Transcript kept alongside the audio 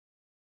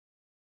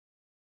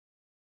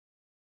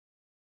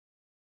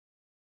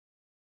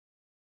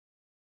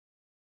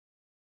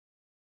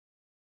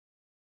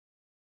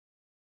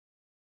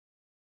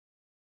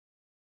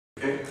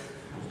Okay?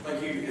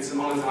 Thank you. It's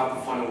an honour to have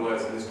the final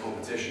words in this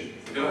competition.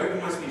 I'm going to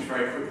open my speech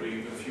very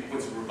quickly with a few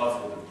points of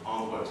rebuttal that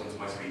aren't worked into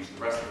my speech.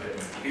 The rest of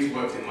it is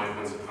worked in my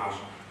points of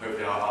passion.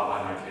 Hopefully I'll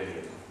outline that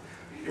clearly.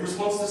 In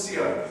response to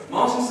CO,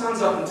 Martin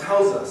stands up and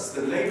tells us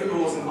that labour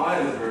laws in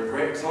Ireland are a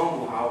great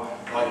example of how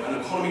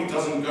an economy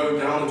doesn't go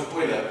down the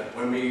toilet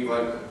when we,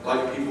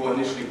 like people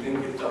initially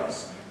think it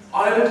does.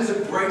 Ireland is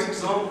a great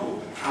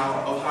example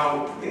of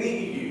how in the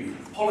EU,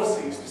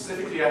 policy,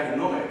 specifically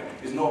economic,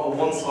 is not a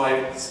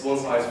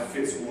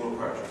one-size-fits-all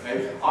approach.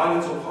 Okay?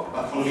 Ireland's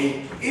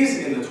economy is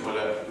in the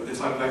toilet with the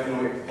type of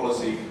economic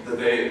policy that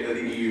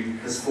the EU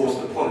has forced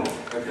upon it.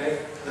 Okay?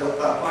 That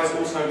applies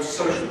also to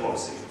social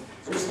policy.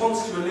 In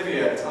response to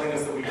Olivia telling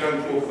us that we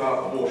don't talk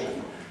about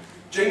abortion,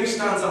 Jamie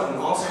stands up and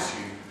asks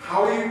you,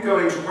 how are you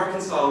going to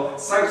reconcile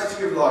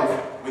sanctity of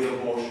life with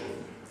abortion?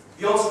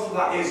 The answer to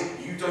that is,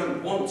 you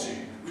don't want to,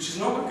 which is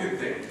not a good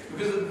thing,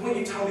 because at the point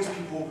you tell these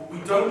people, we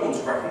don't want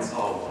to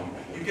reconcile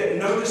with you, you get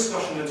no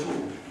discussion at all.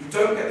 You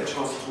don't get the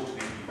chance to talk to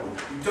these people.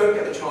 You don't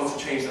get the chance to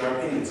change their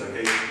opinions,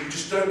 okay? You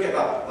just don't get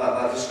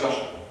that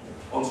discussion.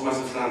 On to my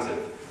substantive.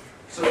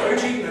 So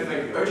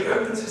OG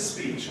opens his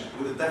speech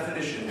with a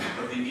definition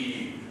of the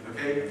EU.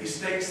 Okay? He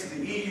states that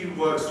the EU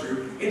works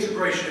through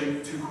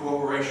integration to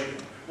cooperation.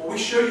 What we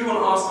show you on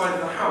our side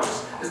of the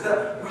house is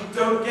that we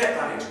don't get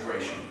that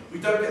integration. We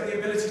don't get the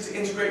ability to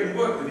integrate and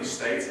work with these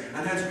states,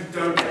 and hence we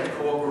don't get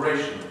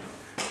cooperation.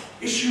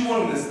 Issue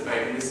one in this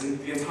debate, and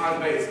the entire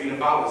debate has been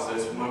about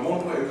this, so my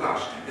one point of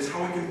clash, is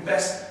how we can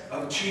best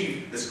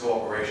achieve this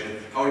cooperation,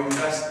 how we can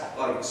best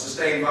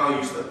sustain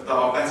values that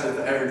are better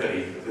for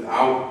everybody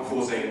without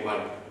causing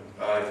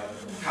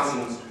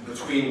chasms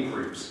between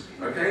groups.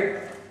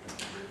 Okay?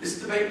 This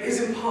debate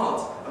is in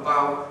part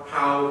about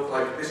how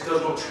this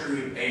does not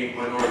truly aid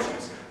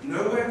minorities.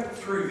 Nowhere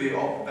through the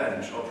prop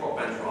bench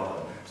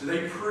do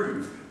they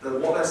prove that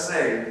what they're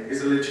saying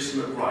is a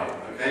legitimate right.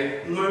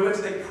 Okay? Nowhere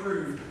do they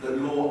prove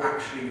that law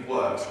actually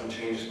works and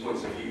changes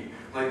points of view.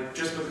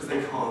 Just because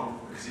they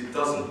can't, because it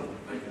doesn't.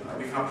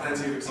 We've had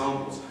plenty of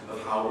examples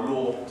of how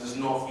law does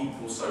not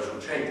equal social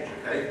change.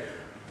 Okay?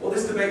 What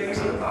this debate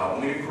isn't about,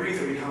 and we agree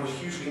that we have a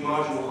hugely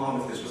marginal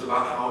harm if this was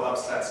about how it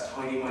upsets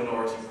tiny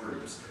minority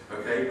groups.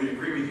 Okay? We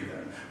agree with you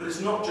then. But it's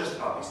not just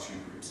about these two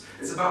groups.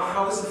 It's about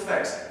how this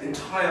affects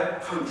entire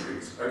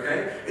countries.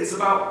 Okay? It's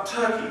about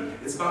Turkey.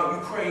 It's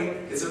about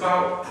Ukraine. It's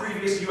about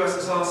previous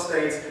USSR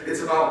states.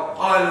 It's about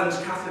Ireland,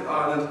 Catholic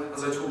Ireland,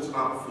 as I talked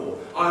about before.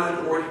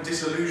 Ireland already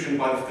disillusioned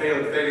by the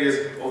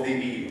failures of the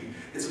EU.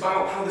 It's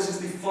about how this is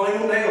the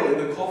final nail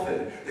in the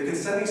coffin that can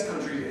send these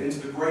countries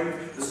into the grave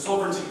that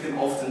sovereignty can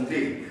often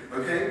be.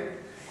 Okay?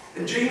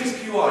 In Jamie's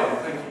QI, and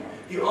thank you,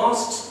 he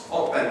asks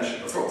prop bench,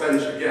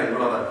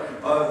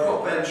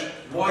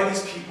 why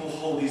these people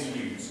hold these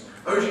views.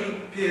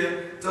 OG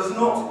here does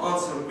not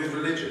answer with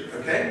religion,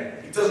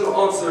 okay? He does not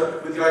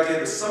answer with the idea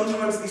that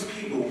sometimes these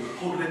people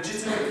hold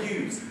legitimate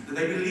views that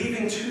they believe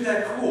in to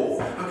their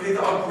core, okay,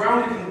 that are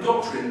grounded in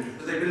doctrine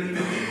that they believe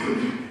in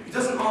equally. He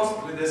doesn't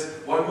answer with this,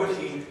 why would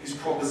he? His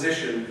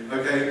proposition,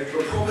 okay?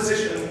 But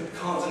proposition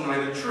can't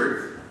deny the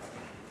truth.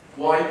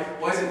 Why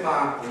is it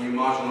bad when you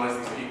marginalise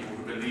these people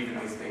who believe in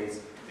these things,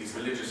 these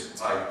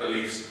religious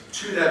beliefs,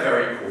 to their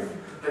very core?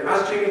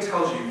 As Jamie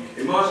tells you,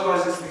 it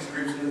marginalises these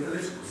groups in the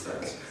political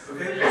sense.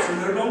 Okay?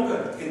 So no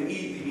longer can the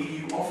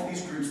EU offer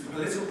these groups the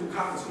political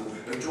capital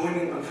of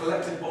joining a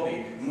collective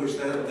body in which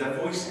their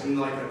voice in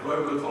a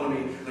global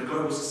economy and a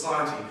global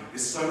society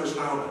is so much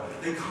louder.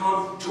 They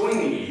can't join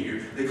the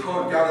EU, they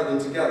can't gather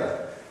them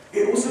together.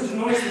 It also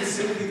denies them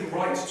simply the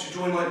right to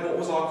join what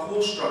was our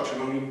core structure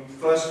when we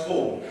first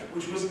formed,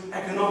 which was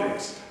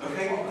economics.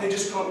 Okay? They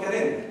just can't get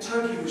in.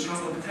 Turkey, which has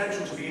the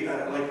potential to be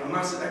a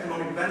massive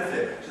economic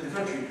benefit to the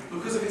country,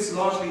 because of its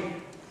largely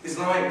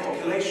Islamic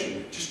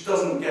population, just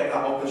doesn't get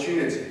that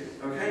opportunity.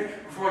 Okay?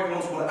 Before I go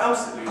on to what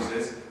else it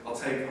loses, I'll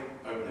take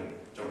opening.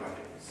 Jump back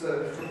in.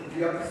 So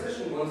the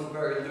opposition wants a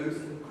very loose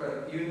and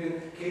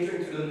union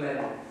catering to the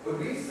men. But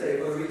we say,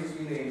 for reasons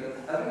we named,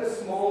 that having a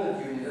small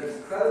union that's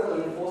credible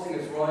in enforcing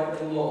its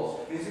rights and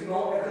laws means it's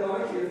more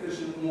economically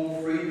efficient,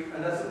 more free,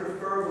 and that's a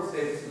preferable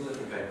status to live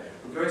in. Okay.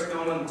 I'm going to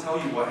go on and tell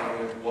you why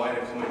having a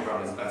wider common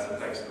ground is a better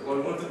place.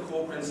 But one of the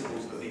core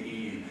principles of the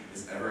EU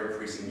is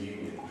ever-increasing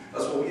union.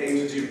 That's what we aim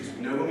to do, because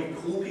we know when we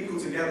pull people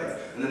together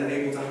and then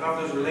able to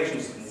have those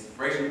relationships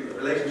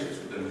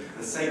with them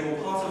and say,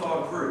 well, part of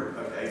our group,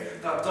 okay,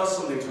 that does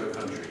something to a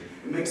country.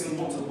 It makes them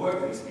want to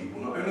work with these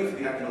people, not only for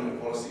the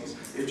economic policies,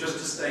 it's just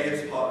to stay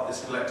as part of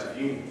this collective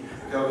union.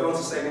 Okay, I'll go on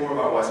to say more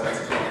about why it's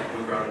better to have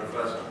common ground in the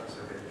first place.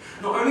 Okay.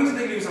 Not only do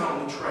they lose out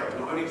on the trade,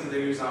 not only do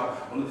they lose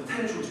out on the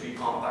potential to be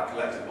part of that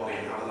collective body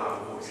and have a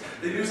louder voice,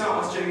 they lose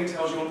out, as Jamie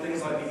tells you, on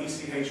things like the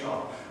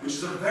ECHR, which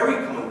is a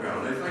very common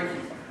ground, no thank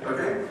you.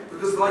 Okay?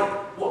 Because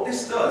what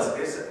this does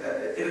is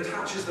it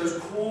attaches those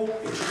core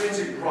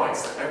intrinsic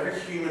rights that every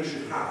human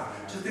should have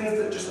to things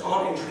that just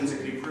aren't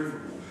intrinsically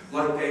provable,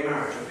 like gay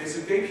marriage. Okay?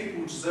 So gay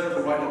people deserve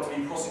the right not to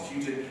be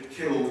prosecuted,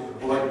 killed,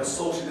 or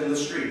assaulted in the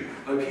street.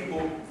 Like people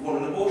who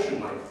want an abortion,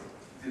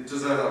 They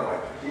deserve that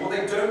right. But what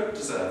they don't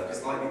deserve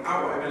is like the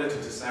outright ability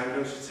to say, I'm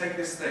going to take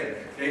this thing,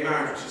 gay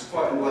marriage, which is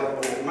quite like,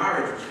 or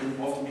marriage, which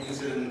can often be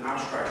considered an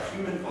abstract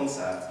human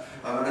concept,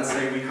 and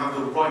say we have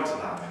the right to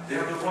that. They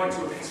have the right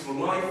to a peaceful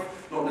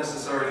life, not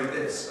necessarily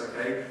this,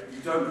 okay? You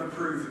don't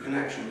prove the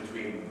connection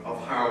between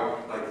of how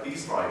like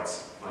these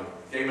rights, like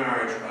gay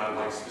marriage,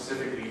 like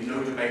specifically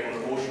no debate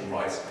on abortion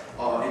rights,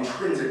 are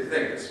intrinsic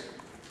things.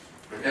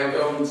 Okay, I'll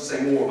go on to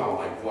say more about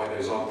like why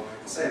those aren't.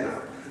 I'm saying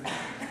that.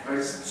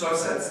 Right, so I've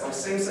said, like,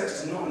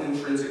 same-sex is not an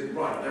intrinsic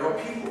right. There are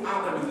people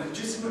out there with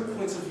legitimate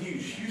points of view,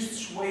 huge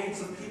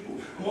swathes of people.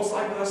 And whilst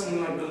I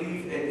personally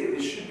believe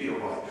it should be a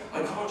right,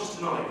 I can't just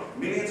deny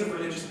millions of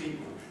religious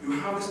people who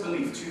have this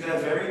belief to their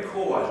very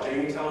core, as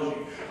Jamie tells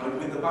you,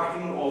 with the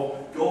backing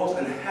of God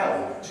and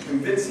hell to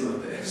convince them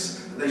of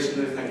this, that they should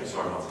know, thank you,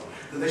 sorry Martin,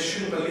 that they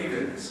shouldn't believe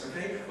in this,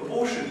 okay?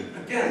 Abortion,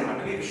 again, I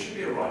believe it should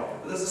be a right,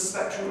 but there's a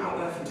spectrum out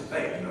there for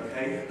debate,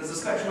 okay? There's a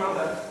spectrum out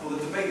there for the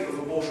debate of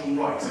abortion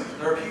rights.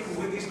 There are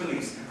people with these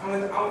beliefs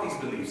and without these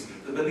beliefs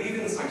that believe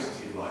in the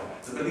sanctity of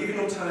life, that believe in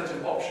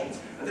alternative options.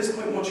 At this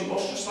point, once you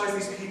ostracize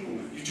these people,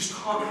 you just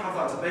can't have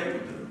that debate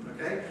with them,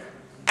 okay?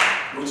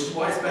 Which is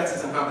why it's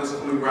better to have this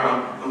common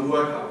ground and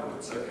work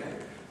upwards, okay?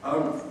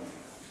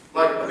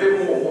 Like a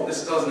bit more on what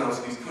this does now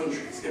to these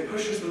countries. It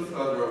pushes them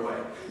further away.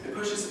 It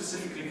pushes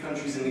specifically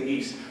countries in the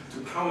East to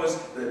powers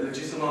that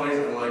legitimize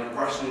and like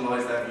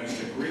rationalize their views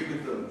to agree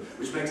with them,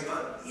 which makes it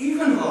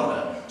even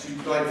harder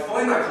to like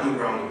find that common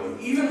ground with them,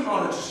 even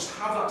harder to just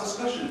have that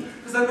discussion,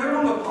 because they're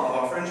no longer part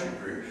of our friendship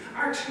group.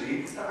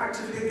 Actually, they're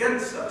actively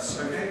against us,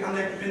 okay? And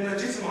they've been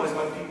legitimized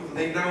by people that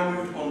they've now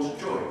moved on to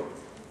join.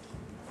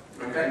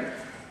 Okay?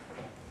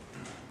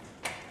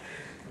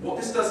 What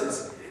this does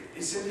is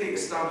it simply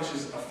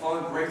establishes a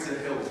far greater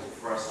hill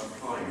for us to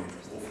climb,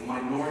 or for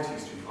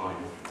minorities to climb,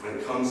 when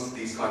it comes to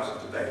these types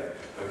of debate.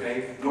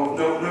 Okay? No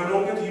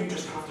longer do you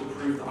just have to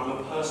prove that I'm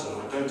a person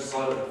and I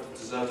don't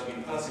deserve to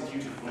be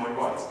persecuted for my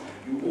rights.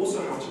 You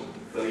also have to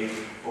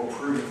believe or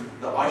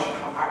prove that I should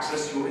have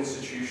access to your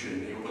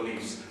institution, your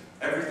beliefs.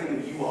 Everything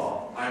that you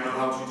are, I am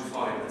allowed to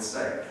define and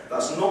say.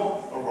 That's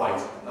not a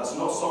right, that's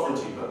not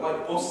sovereignty, but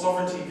like, while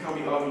sovereignty can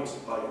be argued,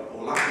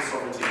 or lack of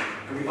sovereignty,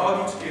 can be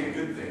argued to be a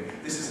good thing,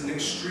 this is an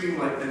extreme,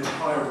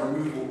 entire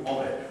removal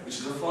of it, which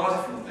is a far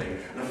different thing,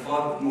 and a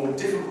far more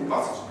difficult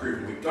battle to prove,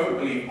 and we don't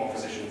believe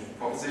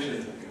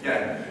proposition,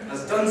 again,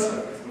 has done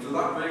so. And for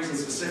that reason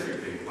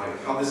specifically,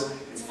 how it's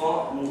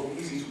far more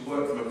easy to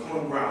work from a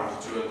common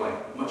ground to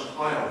a, much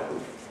higher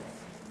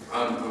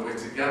where we're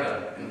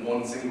together in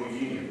one single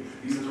union.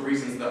 These are the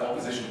reasons that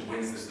opposition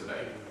wins this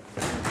debate.